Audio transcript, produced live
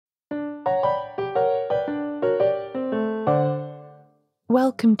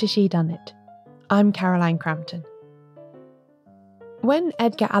Welcome to Shedunnit. I'm Caroline Crampton. When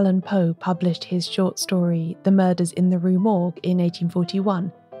Edgar Allan Poe published his short story The Murders in the Rue Morgue in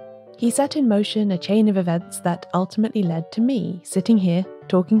 1841, he set in motion a chain of events that ultimately led to me sitting here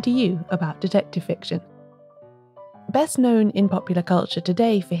talking to you about detective fiction. Best known in popular culture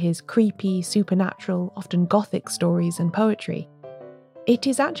today for his creepy, supernatural, often gothic stories and poetry, it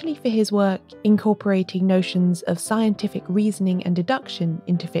is actually for his work incorporating notions of scientific reasoning and deduction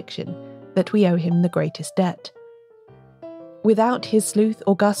into fiction that we owe him the greatest debt. Without his sleuth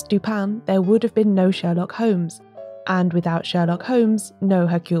Auguste Dupin, there would have been no Sherlock Holmes, and without Sherlock Holmes, no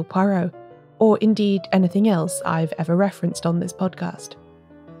Hercule Poirot, or indeed anything else I've ever referenced on this podcast.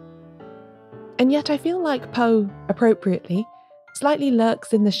 And yet I feel like Poe, appropriately, slightly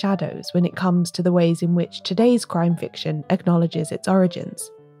lurks in the shadows when it comes to the ways in which today's crime fiction acknowledges its origins.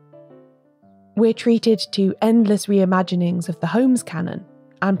 We're treated to endless reimaginings of the Holmes canon,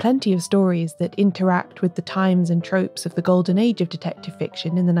 and plenty of stories that interact with the times and tropes of the golden age of detective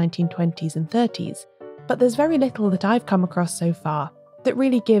fiction in the 1920s and 30s, but there's very little that I've come across so far that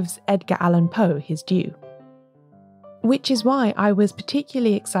really gives Edgar Allan Poe his due. Which is why I was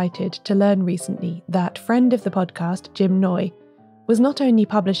particularly excited to learn recently that friend of the podcast, Jim Noy, was not only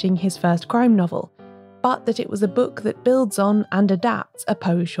publishing his first crime novel, but that it was a book that builds on and adapts a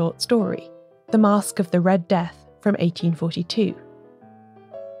Poe short story, The Masque of the Red Death from 1842.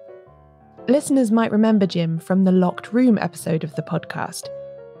 Listeners might remember Jim from the Locked Room episode of the podcast,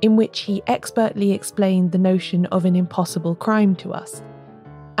 in which he expertly explained the notion of an impossible crime to us.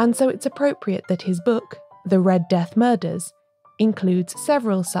 And so it's appropriate that his book, The Red Death Murders, includes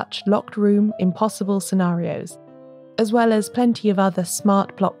several such locked room, impossible scenarios, as well as plenty of other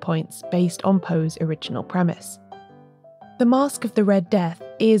smart plot points based on Poe's original premise. The Masque of the Red Death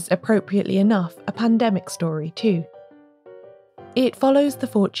is, appropriately enough, a pandemic story too. It follows the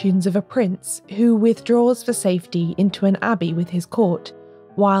fortunes of a prince who withdraws for safety into an abbey with his court,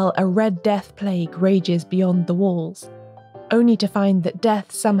 while a Red Death plague rages beyond the walls, only to find that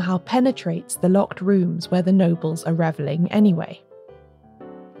death somehow penetrates the locked rooms where the nobles are revelling anyway.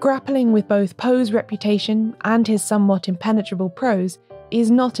 Grappling with both Poe's reputation and his somewhat impenetrable prose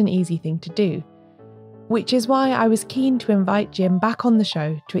is not an easy thing to do, which is why I was keen to invite Jim back on the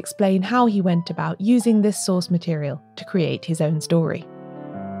show to explain how he went about using this source material to create his own story.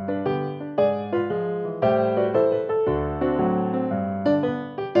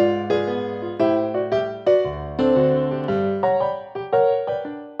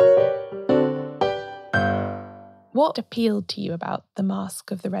 What appealed to you about The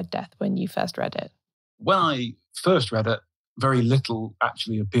Masque of the Red Death when you first read it? When I first read it, very little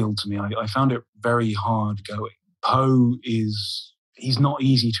actually appealed to me. I found it very hard going. Poe he's not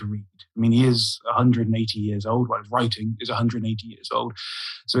easy to read. I mean, he is 180 years old. Well, his writing is 180 years old.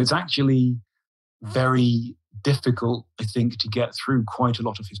 So it's actually very difficult, I think, to get through quite a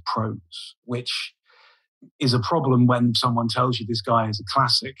lot of his prose, which is a problem when someone tells you this guy is a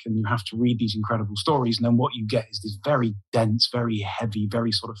classic and you have to read these incredible stories, and then what you get is this very dense, very heavy,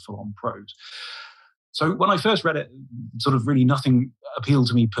 very sort of full-on prose. So when I first read it, sort of really nothing appealed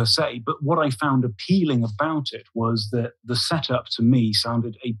to me per se, but what I found appealing about it was that the setup to me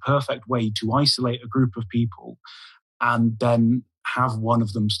sounded a perfect way to isolate a group of people and then have one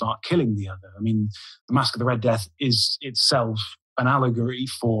of them start killing the other. I mean, The Masque of the Red Death is itself an allegory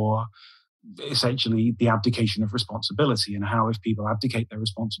for essentially the abdication of responsibility, and how if people abdicate their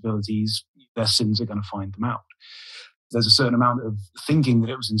responsibilities, their sins are going to find them out. There's a certain amount of thinking that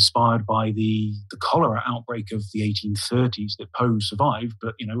it was inspired by the cholera outbreak of the 1830s that Poe survived,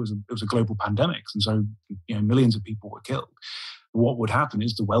 but it was a global pandemic, and so millions of people were killed. What would happen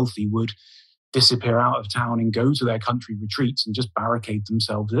is the wealthy would disappear out of town and go to their country retreats and just barricade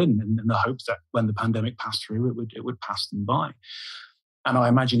themselves in the hope that when the pandemic passed through, it would pass them by. And I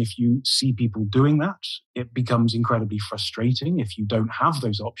imagine if you see people doing that, it becomes incredibly frustrating if you don't have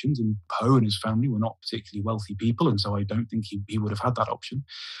those options. And Poe and his family were not particularly wealthy people, and so I don't think he would have had that option.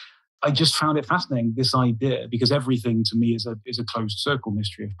 I just found it fascinating, this idea, because everything to me is a closed circle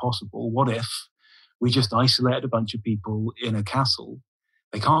mystery if possible. What if we just isolated a bunch of people in a castle?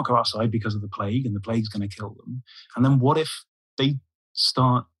 They can't go outside because of the plague, and the plague's going to kill them. And then what if they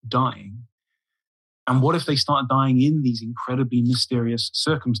start dying? And what if they start dying in these incredibly mysterious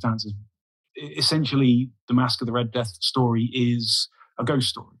circumstances? Essentially, The Masque of the Red Death story is a ghost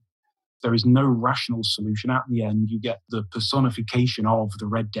story. There is no rational solution. At the end, you get the personification of the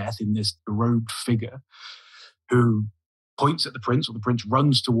Red Death in this robed figure who points at the prince, or the prince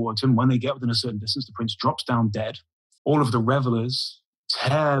runs towards him. When they get within a certain distance, the prince drops down dead. All of the revelers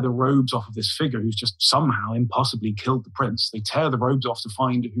tear the robes off of this figure who's just somehow impossibly killed the prince. They tear the robes off to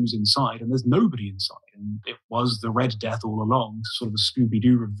find who's inside, and there's nobody inside. And it was the Red Death all along, sort of a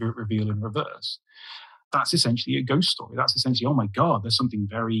Scooby-Doo reveal in reverse. That's essentially a ghost story. That's essentially, oh my God, there's something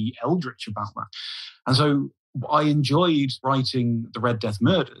very eldritch about that. And so I enjoyed writing the Red Death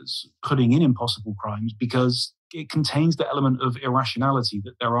murders, putting in impossible crimes, because it contains the element of irrationality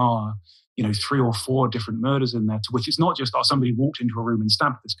that there are, 3 or 4 different murders in there, to which it's not just, somebody walked into a room and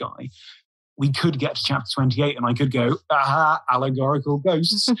stabbed this guy. We could get to chapter 28 and I could go, aha, allegorical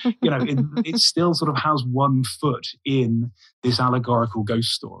ghosts. It still sort of has one foot in this allegorical ghost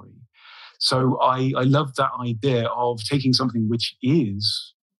story. So I love that idea of taking something which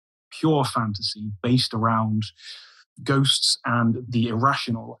is pure fantasy based around ghosts and the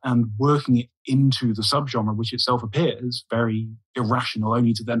irrational and working it into the subgenre, which itself appears very irrational,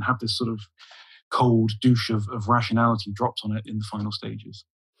 only to then have this sort of cold douche of rationality dropped on it in the final stages.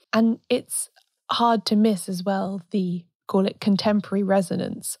 And it's hard to miss as well the, call it, contemporary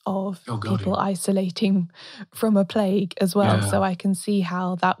resonance of people isolating from a plague as well. Yeah. So I can see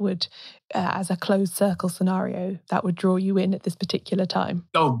how that would, as a closed circle scenario, that would draw you in at this particular time.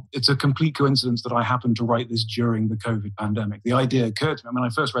 Oh, it's a complete coincidence that I happened to write this during the COVID pandemic. The idea occurred to me, I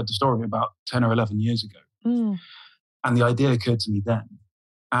first read the story about 10 or 11 years ago. And the idea occurred to me then.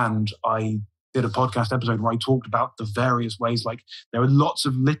 And I did a podcast episode where I talked about the various ways, like there are lots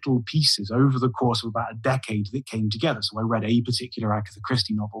of little pieces over the course of about a decade that came together. So I read a particular Agatha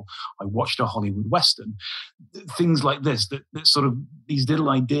Christie novel. I watched a Hollywood Western, things like this, that sort of these little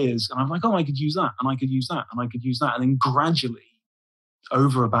ideas. And I'm like, oh, I could use that, and I could use that, and I could use that. And then gradually,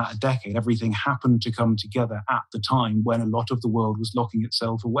 over about a decade, everything happened to come together at the time when a lot of the world was locking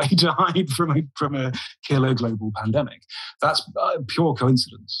itself away to hide from a killer global pandemic. That's pure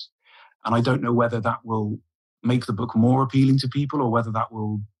coincidence. And I don't know whether that will make the book more appealing to people or whether that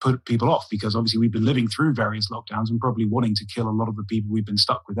will put people off, because obviously we've been living through various lockdowns and probably wanting to kill a lot of the people we've been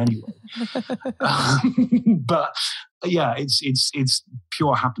stuck with anyway. But yeah, it's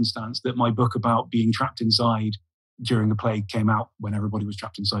pure happenstance that my book about being trapped inside during the plague came out when everybody was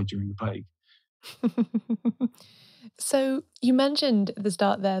trapped inside during the plague. So you mentioned at the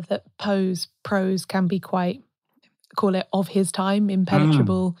start there that Poe's prose can be quite, call it, of his time,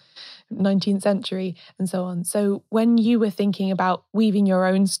 impenetrable, 19th century and so on. So when you were thinking about weaving your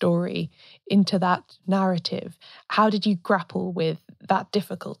own story into that narrative, how did you grapple with that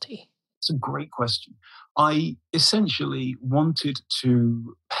difficulty? It's a great question. I essentially wanted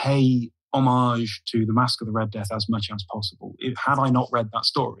to pay homage to the Masque of the Red Death as much as possible. Had I not read that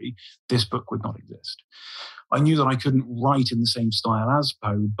story, this book would not exist. I knew that I couldn't write in the same style as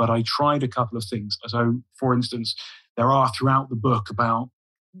Poe, but I tried a couple of things. So, for instance, there are throughout the book about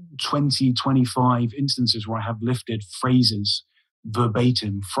 20, 25 instances where I have lifted phrases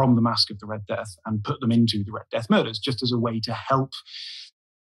verbatim from the Masque of the Red Death and put them into the Red Death murders, just as a way to help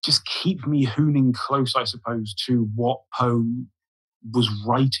just keep me hooning close, I suppose, to what Poe was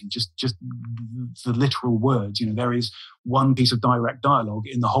writing, just the literal words. There is one piece of direct dialogue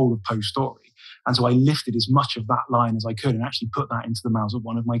in the whole of Poe's story. And so I lifted as much of that line as I could and actually put that into the mouths of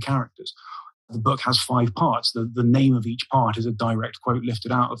one of my characters. The book has 5 parts. The name of each part is a direct quote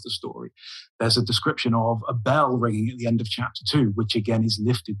lifted out of the story. There's a description of a bell ringing at the end of chapter 2, which again is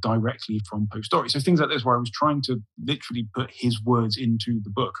lifted directly from Poe's story. So things like this where I was trying to literally put his words into the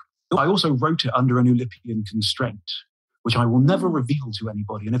book. I also wrote it under an Oulipian constraint, which I will never reveal to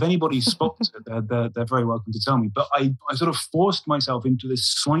anybody. And if anybody spots it, they're very welcome to tell me. But I sort of forced myself into this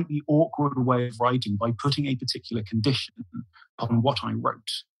slightly awkward way of writing by putting a particular condition on what I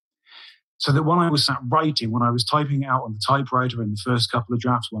wrote. So that when I was sat writing, when I was typing out on the typewriter in the first couple of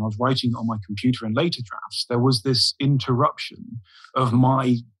drafts, when I was writing on my computer in later drafts, there was this interruption of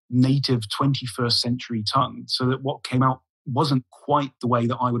my native 21st century tongue, so that what came out wasn't quite the way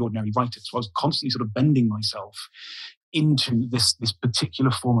that I would ordinarily write it. So I was constantly sort of bending myself into this particular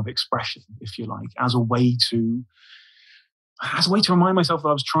form of expression, if you like, as a way to remind myself that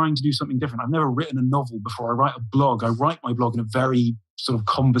I was trying to do something different. I've never written a novel before. I write a blog. I write my blog in a very sort of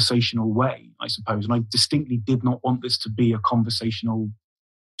conversational way, I suppose. And I distinctly did not want this to be a conversational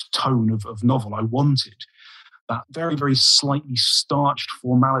tone of novel. I wanted that very, very slightly starched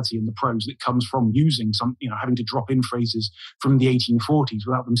formality in the prose that comes from using some, having to drop in phrases from the 1840s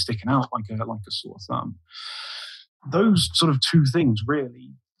without them sticking out like a sore thumb. Those sort of 2 things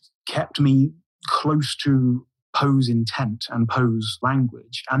really kept me close to Poe's intent and Poe's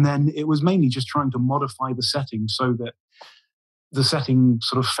language. And then it was mainly just trying to modify the setting so that the setting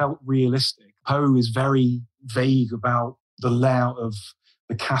sort of felt realistic. Poe is very vague about the layout of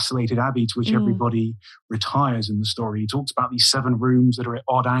the castellated abbey to which everybody retires in the story. He talks about these 7 rooms that are at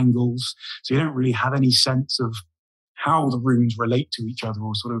odd angles. So you don't really have any sense of how the rooms relate to each other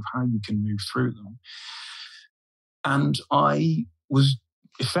or sort of how you can move through them. And I was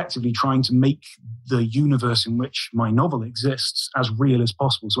effectively trying to make the universe in which my novel exists as real as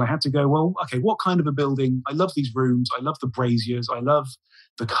possible. So I had to go, well, okay, what kind of a building? I love these rooms. I love the braziers. I love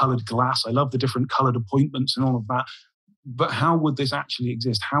the coloured glass. I love the different coloured appointments and all of that. But how would this actually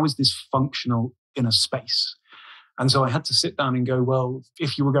exist? How is this functional in a space? And so I had to sit down and go, well,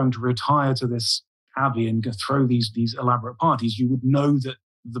 if you were going to retire to this abbey and go throw these elaborate parties, you would know that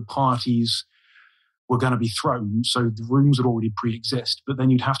the parties were going to be thrown, so the rooms would already pre-exist. But then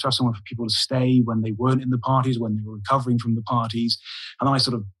you'd have to have somewhere for people to stay when they weren't in the parties, when they were recovering from the parties. And then I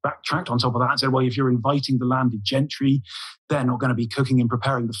sort of backtracked on top of that and said, well, if you're inviting the landed gentry, they're not going to be cooking and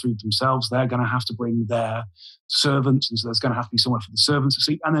preparing the food themselves. They're going to have to bring their servants, and so there's going to have to be somewhere for the servants to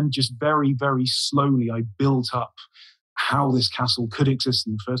sleep. And then just very, very slowly, I built up how this castle could exist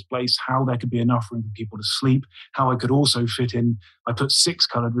in the first place, how there could be enough room for people to sleep, how I could also fit in, I put 6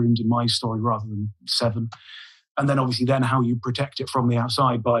 coloured rooms in my story rather than 7. And then obviously then how you protect it from the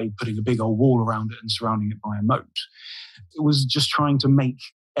outside by putting a big old wall around it and surrounding it by a moat. It was just trying to make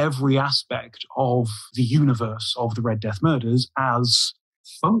every aspect of the universe of the Red Death murders as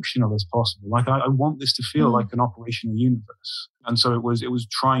functional as possible. Like I want this to feel like an operational universe. And so it was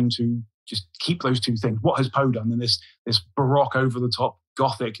trying to just keep those two things. What has Poe done in this baroque, over-the-top,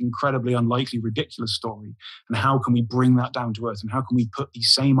 gothic, incredibly unlikely, ridiculous story? And how can we bring that down to earth? And how can we put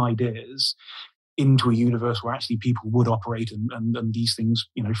these same ideas into a universe where actually people would operate and these things,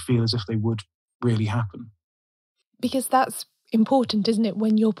 feel as if they would really happen? Because that's important, isn't it,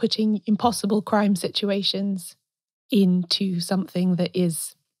 when you're putting impossible crime situations into something that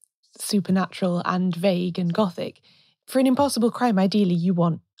is supernatural and vague and gothic. For an impossible crime, ideally you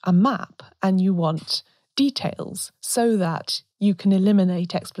want a map and you want details so that you can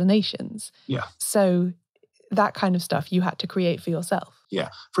eliminate explanations. Yeah. So that kind of stuff you had to create for yourself. Yeah.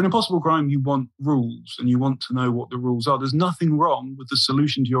 For an impossible crime, you want rules and you want to know what the rules are. There's nothing wrong with the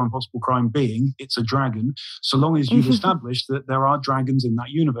solution to your impossible crime being it's a dragon, so long as you've established that there are dragons in that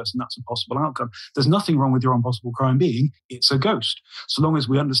universe and that's a possible outcome. There's nothing wrong with your impossible crime being it's a ghost, so long as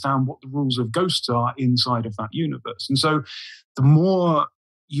we understand what the rules of ghosts are inside of that universe. And so the more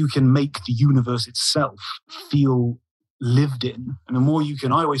you can make the universe itself feel lived in, and the more you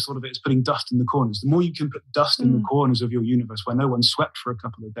can, I always thought of it as putting dust in the corners, the more you can put dust in the corners of your universe where no one swept for a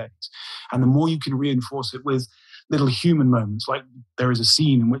couple of days, and the more you can reinforce it with little human moments. Like there is a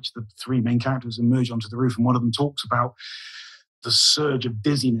scene in which the 3 main characters emerge onto the roof and one of them talks about the surge of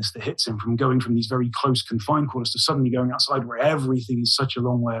dizziness that hits him from going from these very close confined quarters to suddenly going outside where everything is such a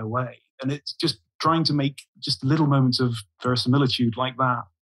long way away. And it's just trying to make just little moments of verisimilitude like that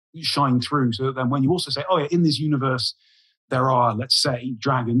shine through, so that then when you also say, oh yeah, in this universe there are, let's say,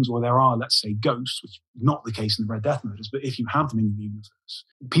 dragons, or there are, let's say, ghosts, which is not the case in the Red Death murders, but if you have them in the universe,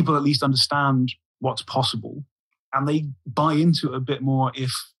 people at least understand what's possible and they buy into it a bit more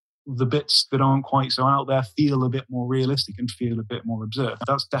if the bits that aren't quite so out there feel a bit more realistic and feel a bit more absurd.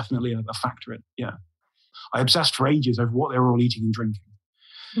 That's definitely a factor in it, yeah. I obsessed for ages over what they were all eating and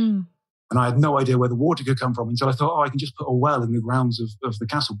drinking. And I had no idea where the water could come from until I thought, I can just put a well in the grounds of the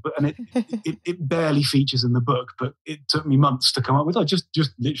castle. And it barely features in the book, but it took me months to come up with, just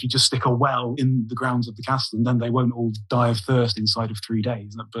literally just stick a well in the grounds of the castle and then they won't all die of thirst inside of 3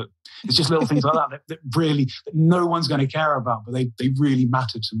 days. But it's just little things like that really that no one's going to care about, but they really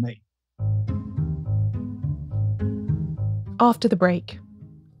matter to me. After the break,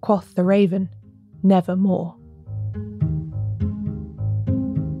 quoth the raven, never more.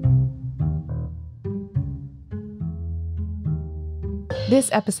 This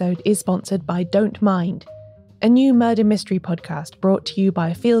episode is sponsored by Don't Mind, a new murder mystery podcast brought to you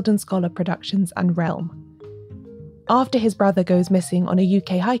by Field and Scholar Productions and Realm. After his brother goes missing on a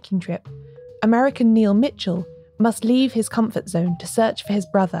UK hiking trip, American Neil Mitchell must leave his comfort zone to search for his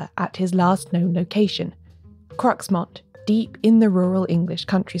brother at his last known location, Cruxmont, deep in the rural English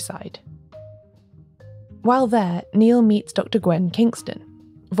countryside. While there, Neil meets Dr. Gwen Kingston,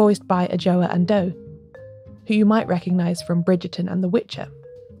 voiced by Adjoa Andoh, who you might recognise from Bridgerton and The Witcher,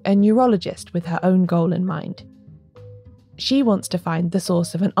 a neurologist with her own goal in mind. She wants to find the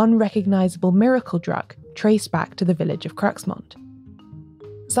source of an unrecognisable miracle drug traced back to the village of Cruxmont.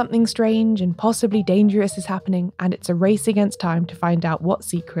 Something strange and possibly dangerous is happening, and it's a race against time to find out what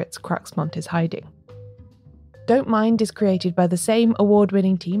secrets Cruxmont is hiding. Don't Mind is created by the same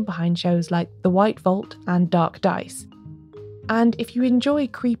award-winning team behind shows like The White Vault and Dark Dice. And if you enjoy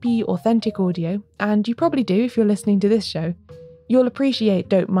creepy, authentic audio, and you probably do if you're listening to this show, You'll appreciate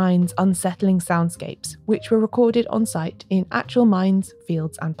Don't Mind's unsettling soundscapes, which were recorded on site in actual mines,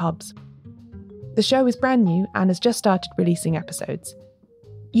 fields and pubs. The show is brand new and has just started releasing episodes.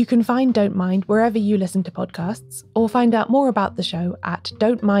 You can find Don't Mind wherever you listen to podcasts, or find out more about the show at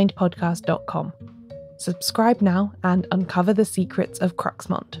don'tmindpodcast.com. Subscribe now and uncover the secrets of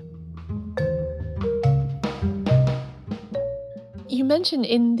Cruxmont. You mentioned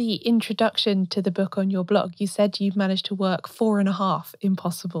in the introduction to the book on your blog, you said you managed to work 4.5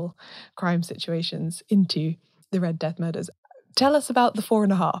 impossible crime situations into the Red Death murders. Tell us about the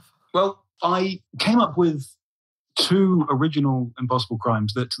 4.5. Well, I came up with 2 original impossible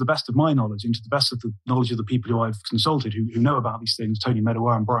crimes that, to the best of my knowledge and to the best of the knowledge of the people who I've consulted who know about these things, Tony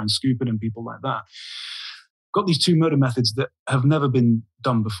Medawar and Brian Scoopin and people like that, got these 2 murder methods that have never been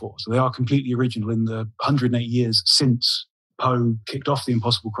done before. So they are completely original in the 108 years since Poe kicked off the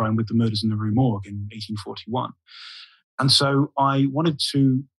impossible crime with the murders in the Rue Morgue in 1841. And so I wanted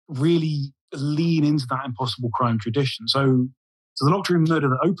to really lean into that impossible crime tradition. So the locked room murder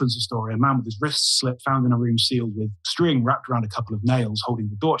that opens the story, a man with his wrists slit, found in a room sealed with string wrapped around a couple of nails holding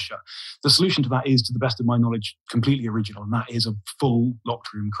the door shut. The solution to that is, to the best of my knowledge, completely original, and that is a full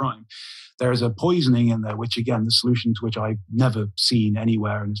locked room crime. There is a poisoning in there, which again, the solution to which I've never seen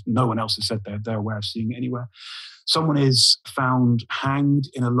anywhere, and no one else has said they're aware of seeing it anywhere. Someone is found hanged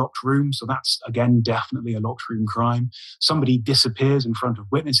in a locked room. So that's, again, definitely a locked room crime. Somebody disappears in front of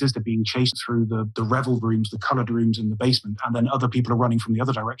witnesses. They're being chased through the revel rooms, the coloured rooms in the basement. And then other people are running from the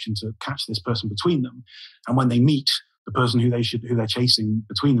other direction to catch this person between them. And when they meet, the person who they're chasing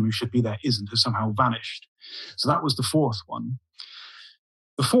between them, who should be there, isn't, has somehow vanished. So that was the 4th one.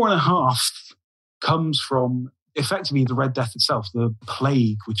 The 4.5 comes from effectively the Red Death itself, the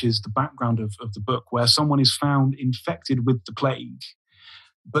plague, which is the background of the book, where someone is found infected with the plague,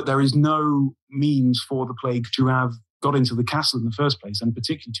 but there is no means for the plague to have got into the castle in the first place, and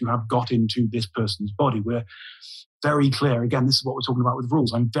particularly to have got into this person's body. We're very clear, again, this is what we're talking about with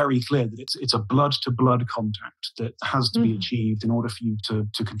rules, I'm very clear that it's a blood-to-blood contact that has to be achieved in order for you to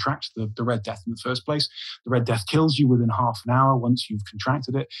contract the Red Death in the first place. The Red Death kills you within half an hour once you've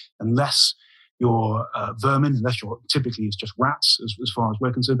contracted it, unless you're vermin, unless you're typically it's just rats as far as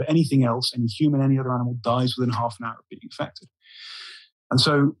we're concerned, but anything else, any human, any other animal dies within half an hour of being infected. And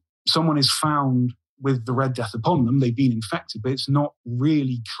so someone is found with the Red Death upon them, they've been infected, but it's not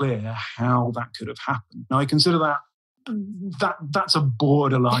really clear how that could have happened. Now I consider that's a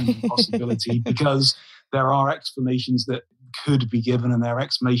borderline impossibility because there are explanations that could be given and there are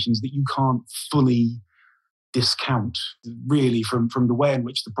explanations that you can't fully discount, really, from the way in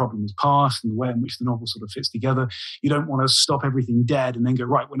which the problem is passed and the way in which the novel sort of fits together. You don't want to stop everything dead and then go,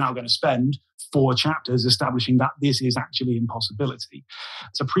 right, we're now going to spend 4 chapters establishing that this is actually impossibility.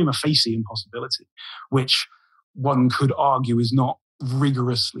 It's a prima facie impossibility, which one could argue is not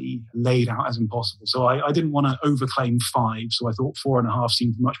rigorously laid out as impossible. So I didn't want to overclaim 5, so I thought 4.5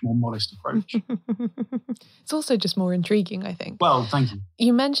 seemed a much more modest approach. It's also just more intriguing, I think. Well, thank you.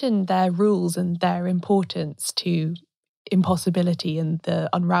 You mentioned their rules and their importance to impossibility and the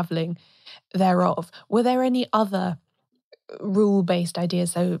unravelling thereof. Were there any other rule-based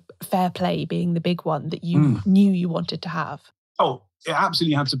ideas, so fair play being the big one, that you knew you wanted to have? Oh, it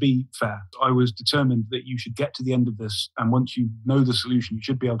absolutely had to be fair. I was determined that you should get to the end of this, and once you know the solution, you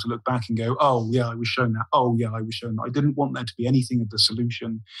should be able to look back and go, oh, yeah, I was shown that. Oh, yeah, I was shown that. I didn't want there to be anything of the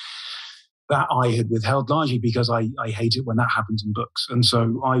solution that I had withheld, largely because I hate it when that happens in books. And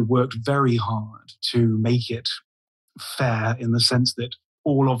so I worked very hard to make it fair in the sense that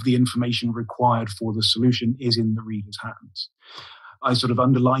all of the information required for the solution is in the reader's hands. I sort of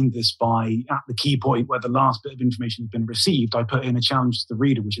underlined this by, at the key point where the last bit of information has been received, I put in a challenge to the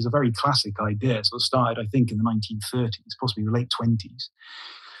reader, which is a very classic idea. So it started, I think, in the 1930s, possibly the late 20s,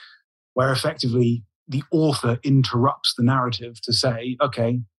 where effectively the author interrupts the narrative to say,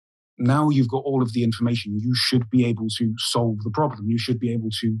 okay, now you've got all of the information, you should be able to solve the problem. You should be able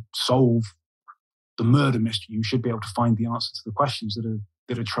to solve the murder mystery. You should be able to find the answer to the questions that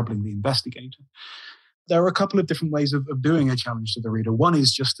are troubling the investigator. There are a couple of different ways of doing a challenge to the reader. One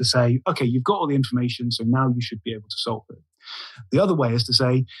is just to say, okay, you've got all the information, so now you should be able to solve it. The other way is to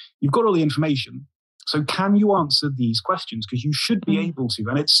say, you've got all the information, so can you answer these questions? Because you should be able to.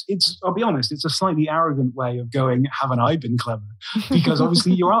 And it's, I'll be honest, it's a slightly arrogant way of going, haven't I been clever? Because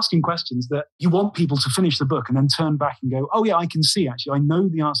obviously you're asking questions that you want people to finish the book and then turn back and go, oh yeah, I can see, actually, I know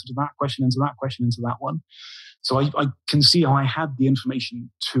the answer to that question and to that question and to that one. So I can see how I had the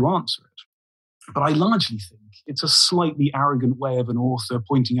information to answer it. But I largely think it's a slightly arrogant way of an author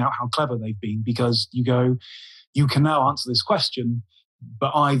pointing out how clever they've been, because you go, you can now answer this question,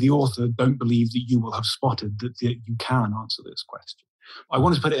 but I, the author, don't believe that you will have spotted that you can answer this question. I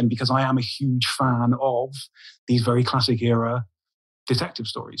wanted to put it in because I am a huge fan of these very classic era detective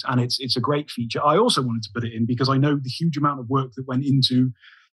stories, and it's a great feature. I also wanted to put it in because I know the huge amount of work that went into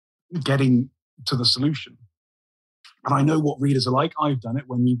getting to the solution. And I know what readers are like. I've done it.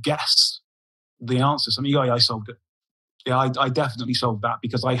 When you guess the answer, something, I solved it. Yeah, I definitely solved that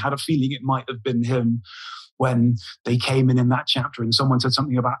because I had a feeling it might have been him when they came in that chapter and someone said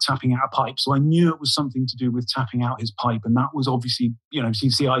something about tapping out a pipe. So I knew it was something to do with tapping out his pipe. And that was obviously, so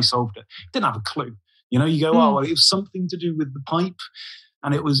you see, I solved it. Didn't have a clue. You go, oh, well, it was something to do with the pipe.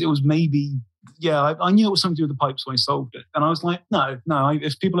 And it was maybe, I knew it was something to do with the pipe, so I solved it. And I was like, no,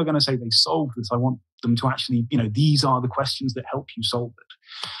 if people are going to say they solved this, I want them to actually, these are the questions that help you solve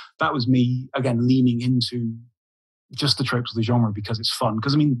it. That was me, again, leaning into just the tropes of the genre because it's fun.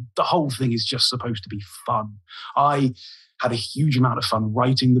 Because, the whole thing is just supposed to be fun. I had a huge amount of fun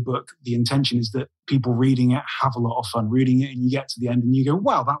writing the book. The intention is that people reading it have a lot of fun reading it, and you get to the end and you go,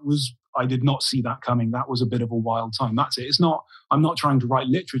 wow, I did not see that coming. That was a bit of a wild time. That's it. I'm not trying to write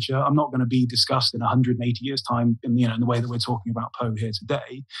literature. I'm not going to be discussed in 180 years' time in the way that we're talking about Poe here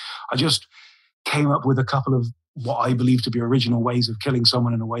today. I just came up with a couple of what I believe to be original ways of killing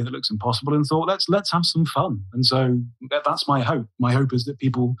someone in a way that looks impossible and thought, let's have some fun. And so that's my hope. My hope is that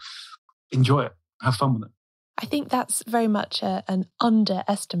people enjoy it, have fun with it. I think that's very much an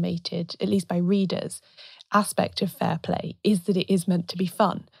underestimated, at least by readers, aspect of fair play, is that it is meant to be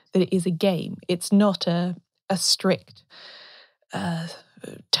fun, that it is a game. It's not a strict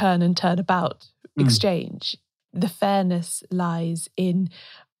turn and turn about exchange. The fairness lies in,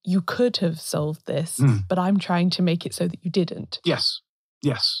 you could have solved this, but I'm trying to make it so that you didn't. Yes,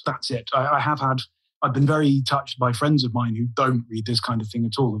 that's it. I've been very touched by friends of mine who don't read this kind of thing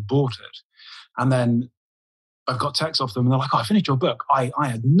at all, have bought it. And then I've got texts off them and they're like, oh, I finished your book. I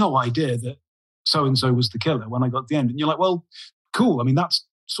had no idea that so-and-so was the killer when I got to the end. And you're like, well, cool. That's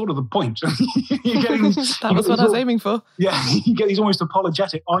sort of the point. That was what I was aiming for. Yeah, you get these almost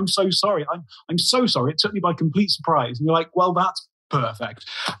apologetic, I'm so sorry. I'm so sorry. It took me by complete surprise. And you're like, well, that's perfect,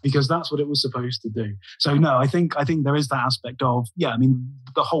 because that's what it was supposed to do. So no, I think there is that aspect of,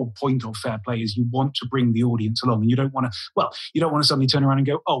 the whole point of fair play is you want to bring the audience along, and you don't want to suddenly turn around and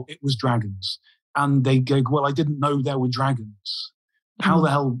go, oh, it was dragons. And they go, well, I didn't know there were dragons. How the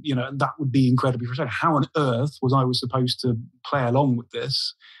hell, that would be incredibly frustrating. How on earth was I supposed to play along with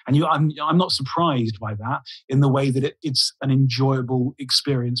this? And I'm not surprised by that in the way that it's an enjoyable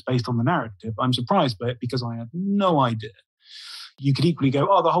experience based on the narrative. I'm surprised by it because I had no idea. You could equally go,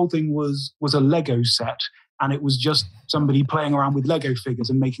 oh, the whole thing was a Lego set, and it was just somebody playing around with Lego figures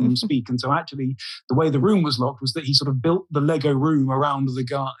and making them speak. And so actually, the way the room was locked was that he sort of built the Lego room around the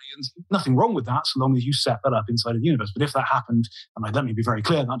guy. And nothing wrong with that, so long as you set that up inside of the universe. But if that happened, and let me be very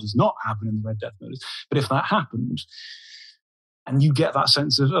clear, that does not happen in the Red Death Murders. But if that happened, and you get that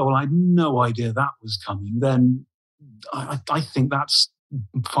sense of, oh, well, I had no idea that was coming, then I think that's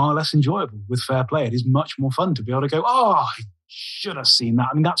far less enjoyable with fair play. It is much more fun to be able to go, oh, I should have seen that.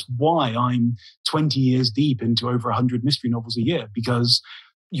 That's why I'm 20 years deep into over 100 mystery novels a year, because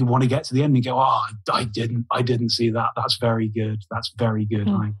you want to get to the end and go, oh, I didn't see that. That's very good. That's very good.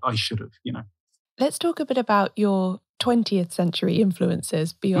 I should have, Let's talk a bit about your 20th century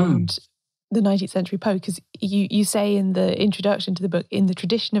influences beyond the 19th century Poe, because you say in the introduction to the book, in the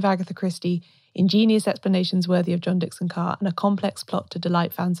tradition of Agatha Christie, ingenious explanations worthy of John Dixon Carr, and a complex plot to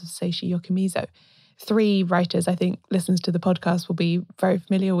delight fans of Seishi Yoshimizu. 3 writers I think listeners to the podcast will be very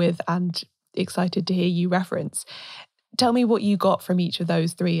familiar with and excited to hear you reference. Tell me what you got from each of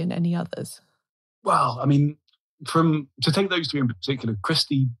those 3 and any others. Well, to take those 3 in particular,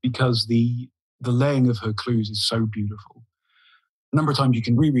 Christie, because the laying of her clues is so beautiful. A number of times you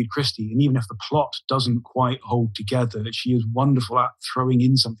can reread Christie, and even if the plot doesn't quite hold together, she is wonderful at throwing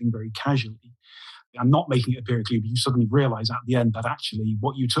in something very casually and not making it appear a clue, but you suddenly realize at the end that actually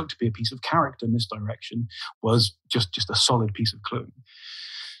what you took to be a piece of character misdirection was just a solid piece of cluing.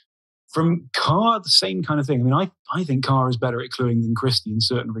 From Carr, the same kind of thing. I think Carr is better at cluing than Christie in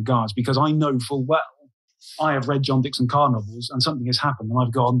certain regards, because I know full well I have read John Dixon Carr novels and something has happened and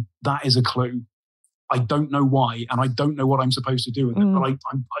I've gone, that is a clue. I don't know why, and I don't know what I'm supposed to do with it, but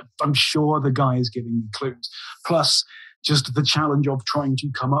I'm sure the guy is giving me clues. Plus, just the challenge of trying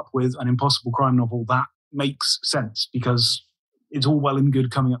to come up with an impossible crime novel that makes sense, because it's all well and good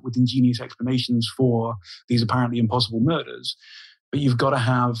coming up with ingenious explanations for these apparently impossible murders, but you've got to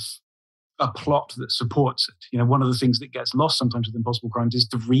have a plot that supports it. You know, one of the things that gets lost sometimes with impossible crimes is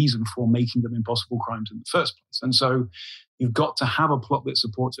the reason for making them impossible crimes in the first place. And so you've got to have a plot that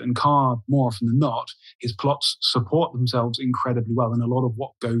supports it. And Carr, more often than not, his plots support themselves incredibly well. And a lot of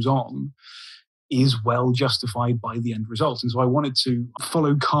what goes on is well justified by the end result. And so I wanted to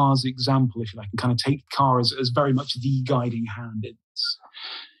follow Carr's example, if you like, and kind of take Carr as very much the guiding hand in this.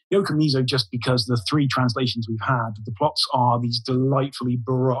 Yokomizo, just because the 3 translations we've had, the plots are these delightfully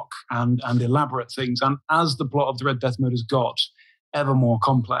baroque and elaborate things. And as the plot of the Red Death Murders got ever more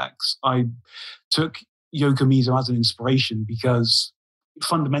complex, I took Yokomizo as an inspiration because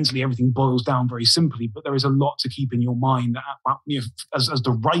fundamentally everything boils down very simply, but there is a lot to keep in your mind. As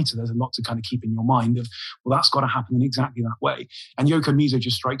the writer, there's a lot to kind of keep in your mind of, well, that's got to happen in exactly that way. And Yokomizo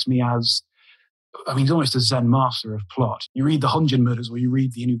just strikes me as, I mean, he's almost a Zen master of plot. You read the Honjin Murders or you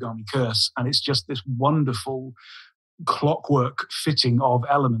read the Inugami Curse, and it's just this wonderful clockwork fitting of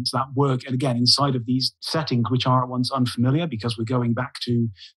elements that work, and again, inside of these settings which are at once unfamiliar because we're going back to,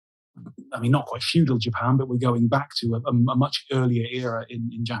 I mean, not quite feudal Japan, but we're going back to a much earlier era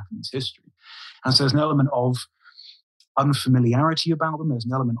in Japanese history. And so there's an element of unfamiliarity about them. There's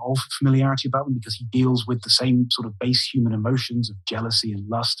an element of familiarity about them because he deals with the same sort of base human emotions of jealousy and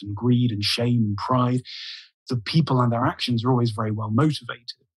lust and greed and shame and pride. The people and their actions are always very well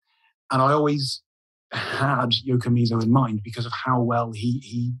motivated. And I always had Yokomizo in mind because of how well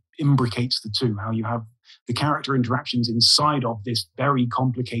he imbricates the two, how you have the character interactions inside of this very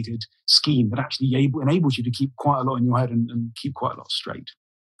complicated scheme that actually enables you to keep quite a lot in your head and keep quite a lot straight.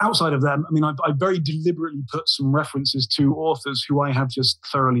 Outside of them, I mean, I've very deliberately put some references to authors who I have just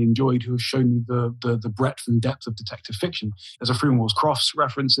thoroughly enjoyed, who have shown me the breadth and depth of detective fiction. There's a Freeman Wells Crofts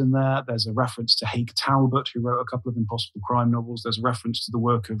reference in there. There's a reference to Haig Talbot, who wrote a couple of impossible crime novels. There's a reference to the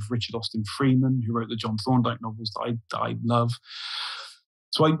work of Richard Austin Freeman, who wrote the John Thorndike novels that I love.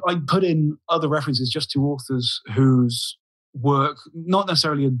 So I put in other references just to authors whose work, not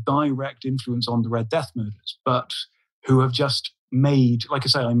necessarily a direct influence on the Red Death Murders, but who have just made, like I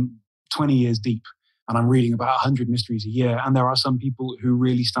say, I'm 20 years deep and I'm reading about 100 mysteries a year. And there are some people who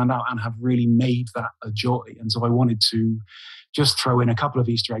really stand out and have really made that a joy. And so I wanted to just throw in a couple of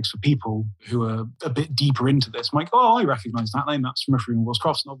Easter eggs for people who are a bit deeper into this. I'm like, oh, I recognize that name. That's from a Freeman Wells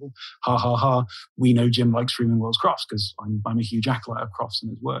Crofts novel. Ha, ha, ha. We know Jim likes Freeman Wells Crofts because I'm a huge acolyte of Crofts and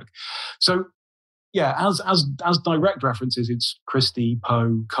his work. So yeah, as direct references, it's Christie,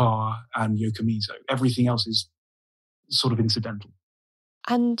 Poe, Carr, and Yokomizo. Everything else is sort of incidental.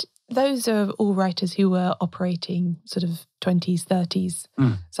 And those are all writers who were operating sort of 20s, 30s,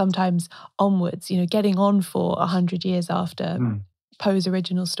 sometimes onwards, you know, getting on for 100 years after Poe's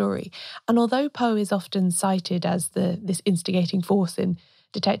original story. And although Poe is often cited as this instigating force in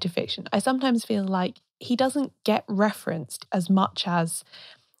detective fiction, I sometimes feel like he doesn't get referenced as much as,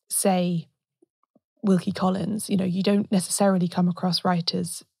 say, Wilkie Collins. You know, you don't necessarily come across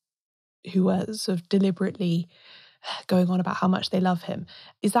writers who are sort of deliberately going on about how much they love him.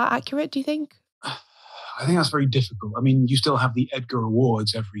 Is that accurate, do you think? I think that's very difficult. I mean, you still have the Edgar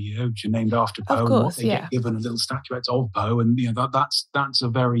Awards every year, which are named after Poe. Of course, and they get given a little statuettes of Poe, and you know that's a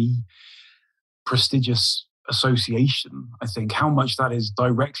very prestigious association. I think how much that is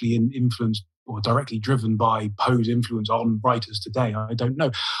directly influenced or directly driven by Poe's influence on writers today, I don't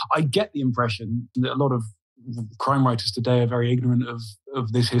know. I get the impression that a lot of crime writers today are very ignorant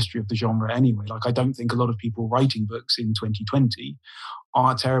of this history of the genre anyway. Like, I don't think a lot of people writing books in 2020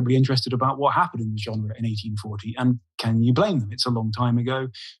 are terribly interested about what happened in the genre in 1840. And can you blame them? It's a long time ago.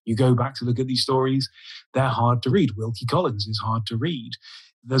 You go back to look at these stories, they're hard to read. Wilkie Collins is hard to read.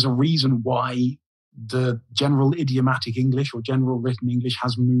 There's a reason why the general idiomatic English or general written English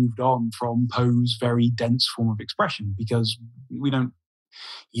has moved on from Poe's very dense form of expression, because we don't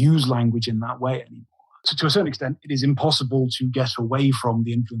use language in that way anymore. So to a certain extent, it is impossible to get away from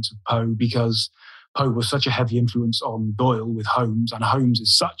the influence of Poe, because Poe was such a heavy influence on Doyle with Holmes, and Holmes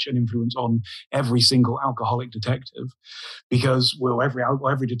is such an influence on every single alcoholic detective, because, well,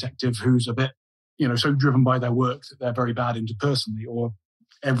 every detective who's a bit, you know, so driven by their work that they're very bad interpersonally, or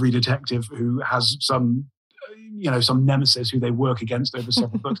every detective who has some nemesis who they work against over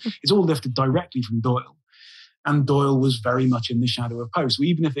several books. It's all lifted directly from Doyle. And Doyle was very much in the shadow of Poe. So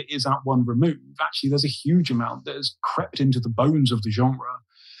even if it is at one remove, actually there's a huge amount that has crept into the bones of the genre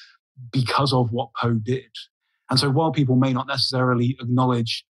because of what Poe did. And so while people may not necessarily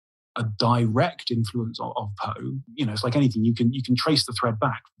acknowledge a direct influence of Poe, you know, it's like anything, you can trace the thread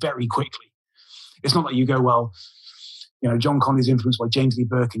back very quickly. It's not that you go, well, John Connolly is influenced by James Lee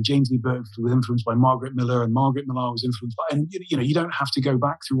Burke, and James Lee Burke was influenced by Margaret Miller, and Margaret Miller was influenced by, and you don't have to go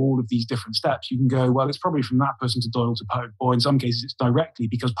back through all of these different steps. You can go, well, it's probably from that person to Doyle to Poe, or in some cases it's directly,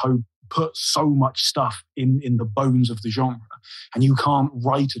 because Poe put so much stuff in the bones of the genre, and you can't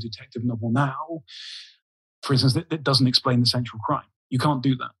write a detective novel now, for instance, that doesn't explain the central crime. You can't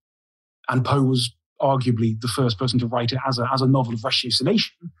do that. And Poe was arguably the first person to write it as a novel of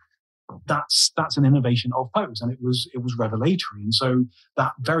ratiocination. That's an innovation of Poe's, and it was revelatory, and so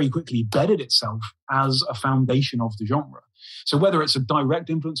that very quickly bedded itself as a foundation of the genre. So whether it's a direct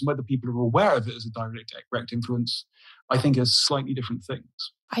influence and whether people are aware of it as a direct influence, I think are slightly different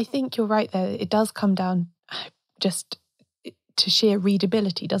things. I think you're right there. It does come down just to sheer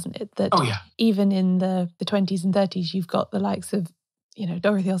readability, doesn't it? That even in the 20s and 30s, you've got the likes of,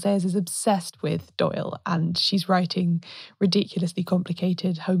 Dorothy L. Sayers is obsessed with Doyle, and she's writing ridiculously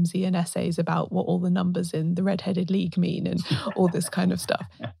complicated Holmesian essays about what all the numbers in the Red-Headed League mean and all this kind of stuff.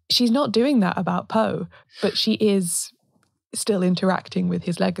 She's not doing that about Poe, but she is still interacting with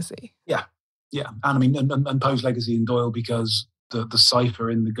his legacy. Yeah. And Poe's legacy in Doyle, because the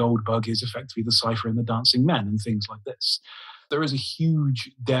cipher in The Gold Bug is effectively the cipher in The Dancing Men and things like this. There is a huge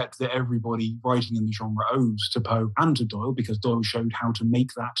debt that everybody writing in the genre owes to Poe and to Doyle, because Doyle showed how to make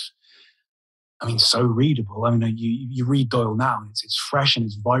that, so readable. You read Doyle now, and it's fresh and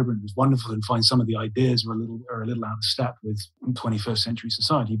it's vibrant, it's wonderful, and find some of the ideas are a little out of step with 21st century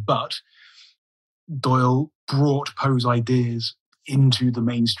society. But Doyle brought Poe's ideas into the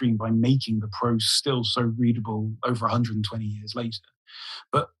mainstream by making the prose still so readable over 120 years later.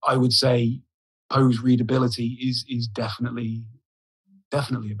 But I would say Poe's readability is definitely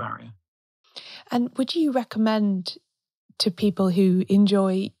a barrier. And would you recommend to people who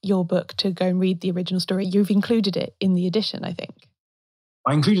enjoy your book to go and read the original story? You've included it in the edition, I think.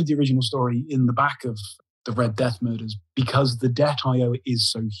 I included the original story in the back of the Red Death Murders because the debt I owe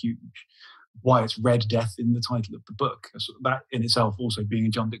is so huge. Why it's Red Death in the title of the book. So that in itself also being a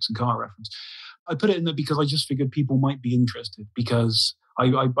John Dixon Carr reference. I put it in there because I just figured people might be interested, because I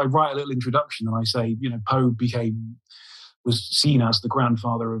write a little introduction and I say, Poe was seen as the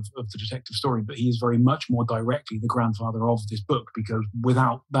grandfather of the detective story, but he is very much more directly the grandfather of this book, because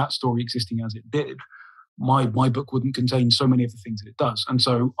without that story existing as it did, my book wouldn't contain so many of the things that it does. And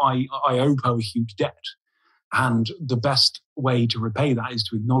so I owe Poe a huge debt. And the best way to repay that is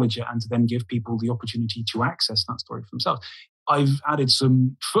to acknowledge it and to then give people the opportunity to access that story for themselves. I've added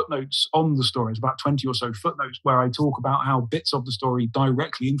some footnotes on the story. It's about 20 or so footnotes where I talk about how bits of the story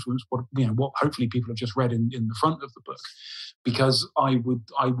directly influence what hopefully people have just read in the front of the book. Because I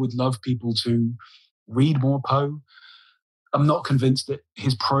would love people to read more Poe. I'm not convinced that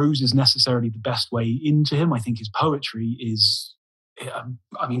his prose is necessarily the best way into him. I think his poetry is,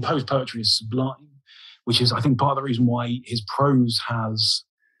 Poe's poetry is sublime, which is, I think, part of the reason why his prose has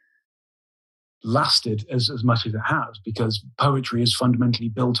lasted as much as it has, because poetry is fundamentally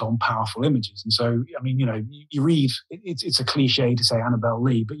built on powerful images. And so, you read, it's a cliche to say Annabel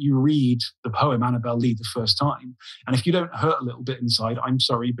Lee, but you read the poem Annabel Lee the first time, and if you don't hurt a little bit inside, I'm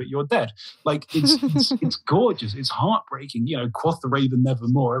sorry, but you're dead. Like, it's gorgeous, it's heartbreaking. Quoth the raven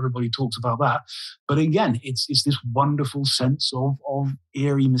nevermore, everybody talks about that. But again, it's this wonderful sense of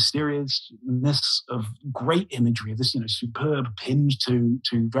eerie mysteriousness, of great imagery, of this, superb pinned to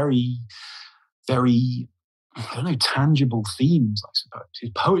very, very, tangible themes, I suppose.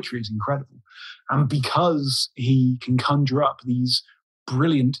 His poetry is incredible. And because he can conjure up these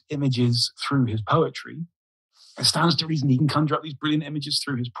brilliant images through his poetry, it stands to reason he can conjure up these brilliant images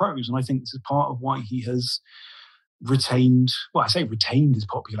through his prose. And I think this is part of why he has retained his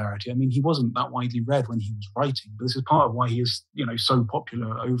popularity. He wasn't that widely read when he was writing, but this is part of why he is, so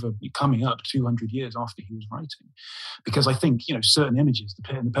popular over coming up 200 years after he was writing. Because I think, certain images, the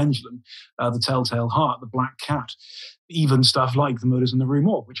Pit and the Pendulum, the Telltale Heart, the Black Cat, even stuff like The Murders in the Rue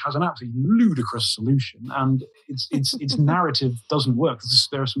Morgue, which has an absolutely ludicrous solution, and its narrative doesn't work.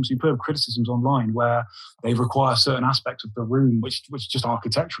 There are some superb criticisms online where they require certain aspects of the room which just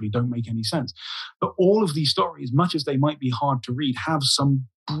architecturally don't make any sense. But all of these stories, much as they might be hard to read, have some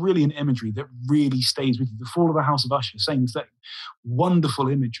brilliant imagery that really stays with you. The Fall of the House of Usher, same thing. Wonderful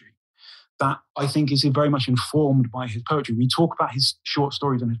imagery that I think is very much informed by his poetry. We talk about his short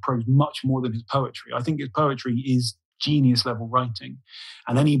stories and his prose much more than his poetry. I think his poetry is genius level writing,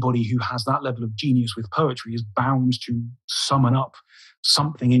 and anybody who has that level of genius with poetry is bound to summon up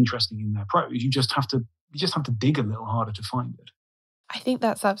something interesting in their prose. You just have to dig a little harder to find it. I think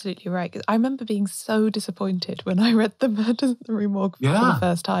that's absolutely right. I remember being so disappointed when I read The Murders in the Rue Morgue for the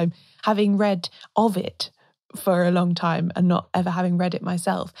first time, having read of it for a long time and not ever having read it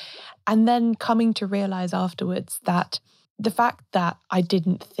myself. And then coming to realise afterwards that The fact that I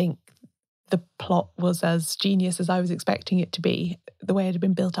didn't think the plot was as genius as I was expecting it to be, the way it had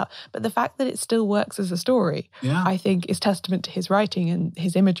been built up, but the fact that it still works as a story, I think is testament to his writing and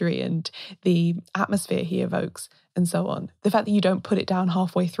his imagery and the atmosphere he evokes and so on. The fact that you don't put it down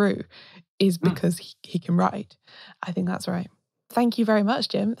halfway through is because he can write. I think that's right. Thank you very much,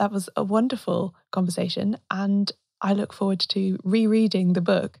 Jim. That was a wonderful conversation, and I look forward to rereading the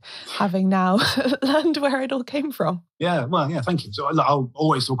book, having now learned where it all came from. Yeah, well, yeah, thank you. So I'll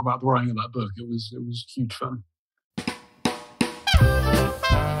always talk about the writing of that book. It was huge fun.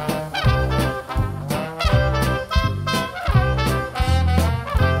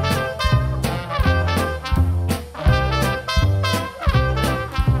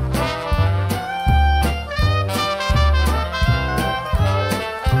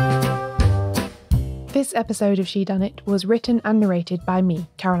 This episode of Shedunnit was written and narrated by me,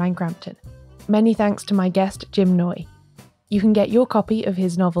 Caroline Crampton. Many thanks to my guest, Jim Noy. You can get your copy of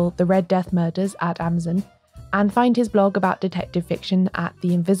his novel, The Red Death Murders, at Amazon, and find his blog about detective fiction at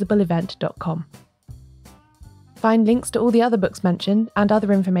theinvisibleevent.com. Find links to all the other books mentioned and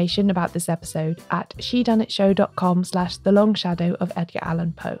other information about this episode at shedunnitshow.com/The Long Shadow of Edgar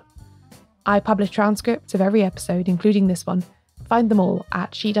Allan Poe. I publish transcripts of every episode, including this one. Find them all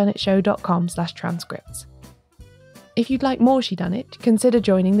at shedunnitshow.com/transcripts. If you'd like more Shedunnit, consider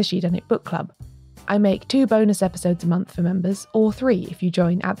joining the Shedunnit Book Club. I make 2 bonus episodes a month for members, or 3 if you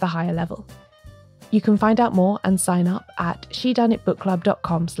join at the higher level. You can find out more and sign up at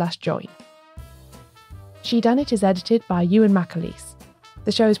shedunnitbookclub.com/join. Shedunnit is edited by Ewan McAleese.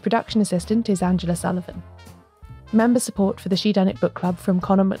 The show's production assistant is Angela Sullivan. Member support for the Shedunnit Book Club from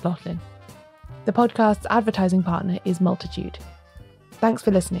Conan McLaughlin. The podcast's advertising partner is Multitude. Thanks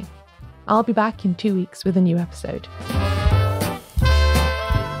for listening. I'll be back in 2 weeks with a new episode.